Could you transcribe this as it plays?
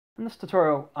In this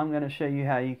tutorial I'm going to show you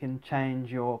how you can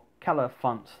change your color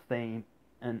fonts theme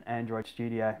in Android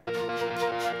Studio.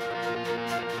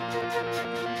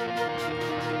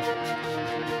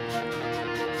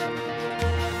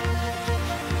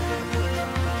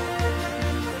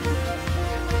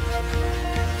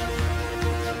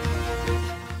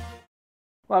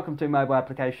 Welcome to Mobile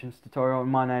Applications Tutorial.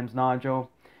 My name's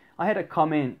Nigel. I had a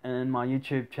comment in my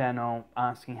YouTube channel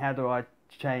asking how do I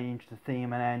change the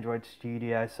theme in Android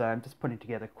Studio, so I'm just putting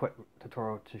together a quick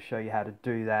tutorial to show you how to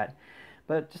do that.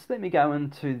 But just let me go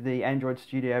into the Android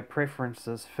Studio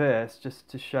preferences first, just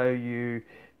to show you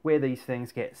where these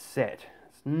things get set.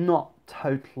 It's not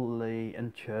totally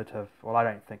intuitive, well, I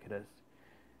don't think it is.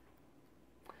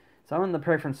 So I'm in the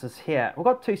preferences here. We've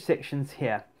got two sections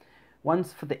here.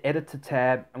 One's for the editor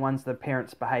tab and one's the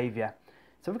appearance behavior.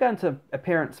 So if we go into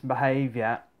appearance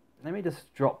behavior, let me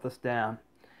just drop this down.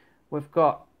 We've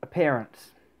got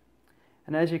appearance,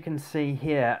 and as you can see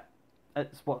here,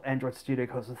 it's what Android Studio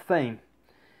calls a theme.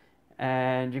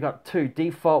 And you've got two: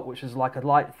 default, which is like a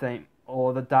light theme,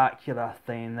 or the darkular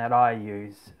theme that I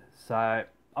use. So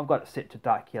I've got it set to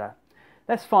darkular.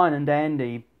 That's fine and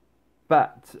dandy,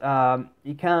 but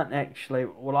you can't actually,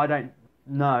 well, I don't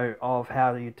know of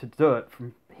how to do it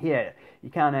from here. You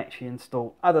can't actually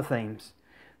install other themes,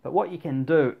 but what you can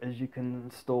do is you can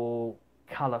install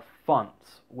color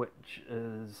fonts, which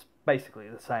is basically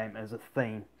the same as a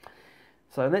theme.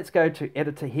 So let's go to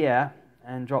editor here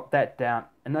and drop that down,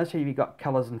 and notice here you've got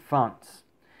colors and fonts.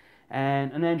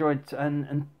 And in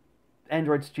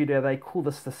Android Studio they call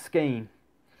this the scheme,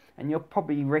 and you'll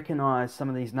probably recognize some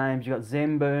of these names. You've got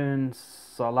Zenboon,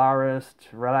 Solarist,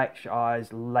 Relax Your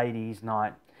Eyes, Ladies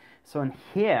Night. So in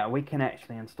here we can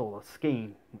actually install a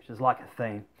scheme, which is like a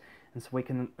theme. And so we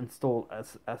can install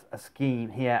a scheme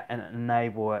here and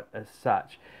enable it as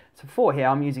such. So for here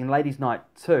I'm using Ladies Night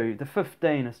 2. The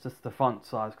 15 is just the font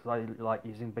size because I like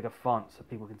using bigger fonts so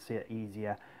people can see it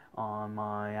easier on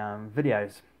my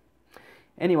videos.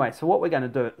 Anyway, so what we're going to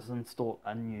do is install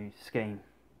a new scheme.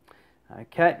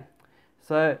 Okay,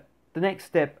 so the next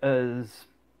step is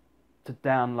to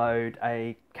download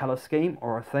a color scheme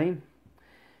or a theme.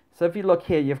 So if you look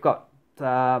here, you've got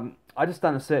I just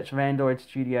done a search of Android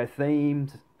Studio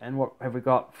themes, and what have we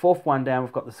got? Fourth one down,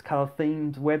 we've got this color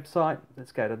themes website.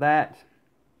 Let's go to that.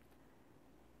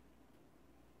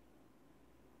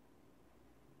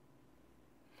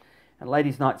 And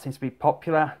Ladies Night seems to be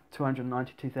popular,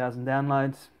 292,000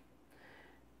 downloads.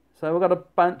 So we've got a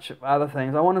bunch of other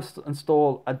things. I want to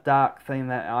install a dark theme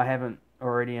that I haven't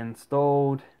already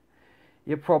installed.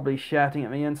 You're probably shouting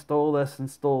at me, install this,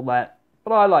 install that.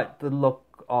 But I like the look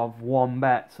of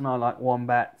wombats, and I like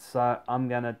wombats, so I'm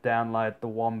going to download the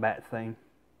wombat theme.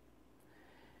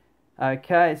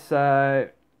 Okay, so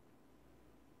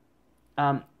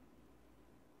I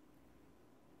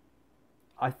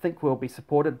think we'll be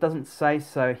supported. It doesn't say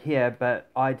so here, but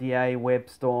IDA,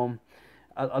 WebStorm,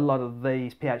 a lot of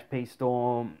these, PHP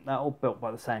Storm, they're all built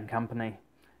by the same company.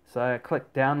 So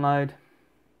click download.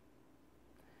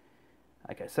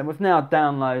 Okay, so we've now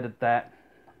downloaded that,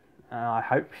 I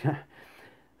hope.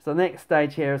 So the next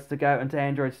stage here is to go into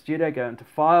Android Studio, go into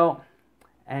File,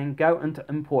 and go into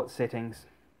Import Settings.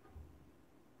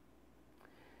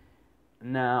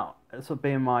 Now, this will be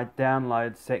in my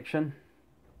Download section.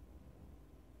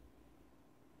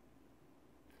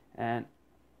 And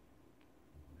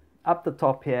up the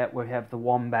top here, we have the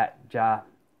Wombat jar.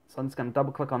 So I'm just going to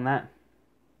double click on that.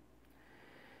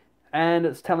 And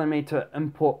it's telling me to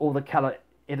import all the color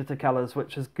editor colors,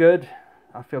 which is good.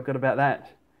 I feel good about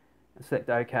that. Select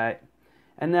OK.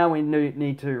 And now we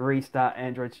need to restart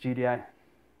Android Studio.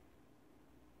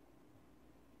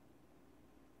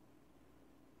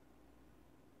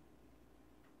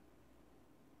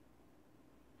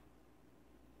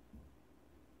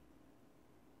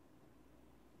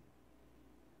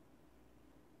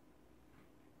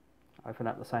 Open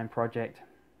up the same project.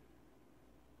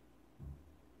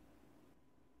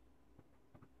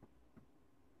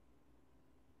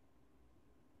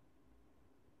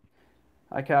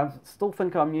 Okay, I still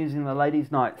think I'm using the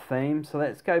Ladies Night theme, so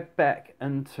let's go back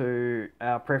into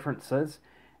our preferences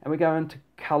and we go into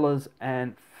colors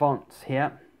and fonts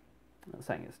here. I'm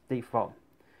saying it's default.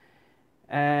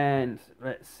 And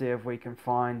let's see if we can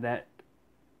find that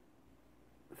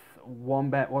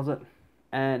wombat, was it?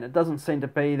 And it doesn't seem to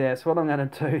be there, so what I'm going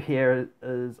to do here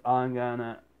is I'm going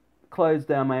to close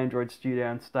down my Android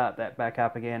Studio and start that back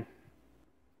up again.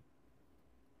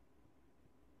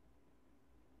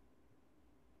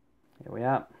 Here we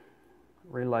are.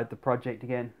 Reload the project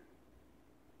again.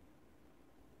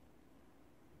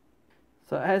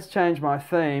 So it has changed my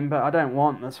theme, but I don't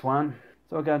want this one.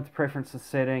 So I'll go into preferences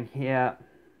setting here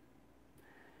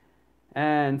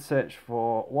and search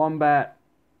for Wombat,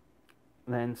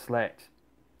 then select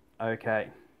OK.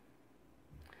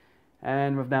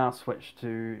 And we've now switched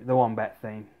to the Wombat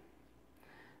theme.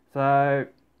 So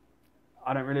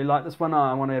I don't really like this one.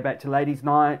 I want to go back to Ladies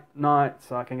Night,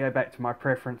 so I can go back to my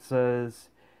preferences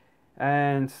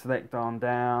and select on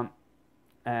down,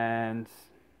 and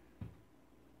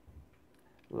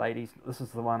Ladies, this is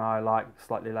the one I like,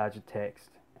 slightly larger text,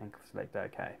 and select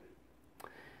OK.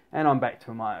 And I'm back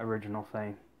to my original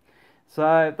theme.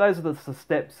 So those are the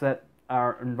steps that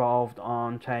are involved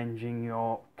on changing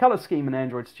your color scheme in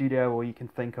Android Studio, or you can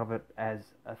think of it as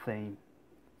a theme.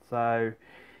 So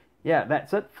yeah,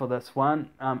 that's it for this one.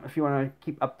 If you want to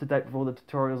keep up to date with all the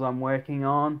tutorials I'm working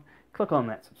on, click on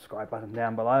that subscribe button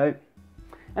down below.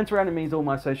 And surrounding me is all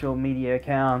my social media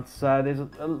accounts, so there's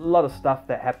a lot of stuff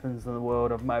that happens in the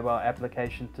world of mobile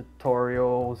application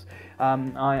tutorials.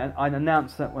 I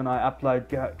announce that when I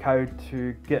upload code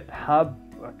to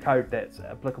GitHub, code that's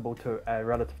applicable to a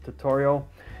relative tutorial.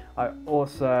 I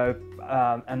also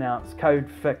announce code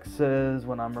fixes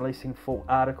when I'm releasing full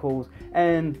articles,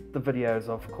 and the videos,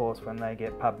 of course, when they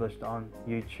get published on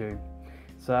YouTube.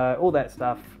 So all that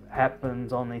stuff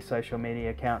happens on these social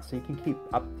media accounts, so you can keep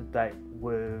up to date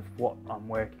with what I'm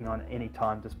working on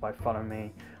anytime just by following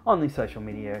me on these social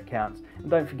media accounts.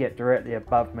 And don't forget, directly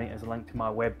above me is a link to my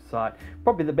website,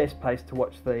 probably the best place to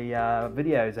watch the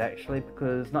videos actually,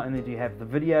 because not only do you have the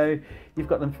video, you've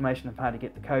got the information of how to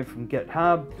get the code from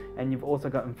GitHub, and you've also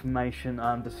got information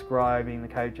describing the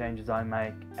code changes I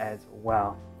make as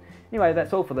well. Anyway,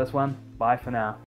 that's all for this one. Bye for now.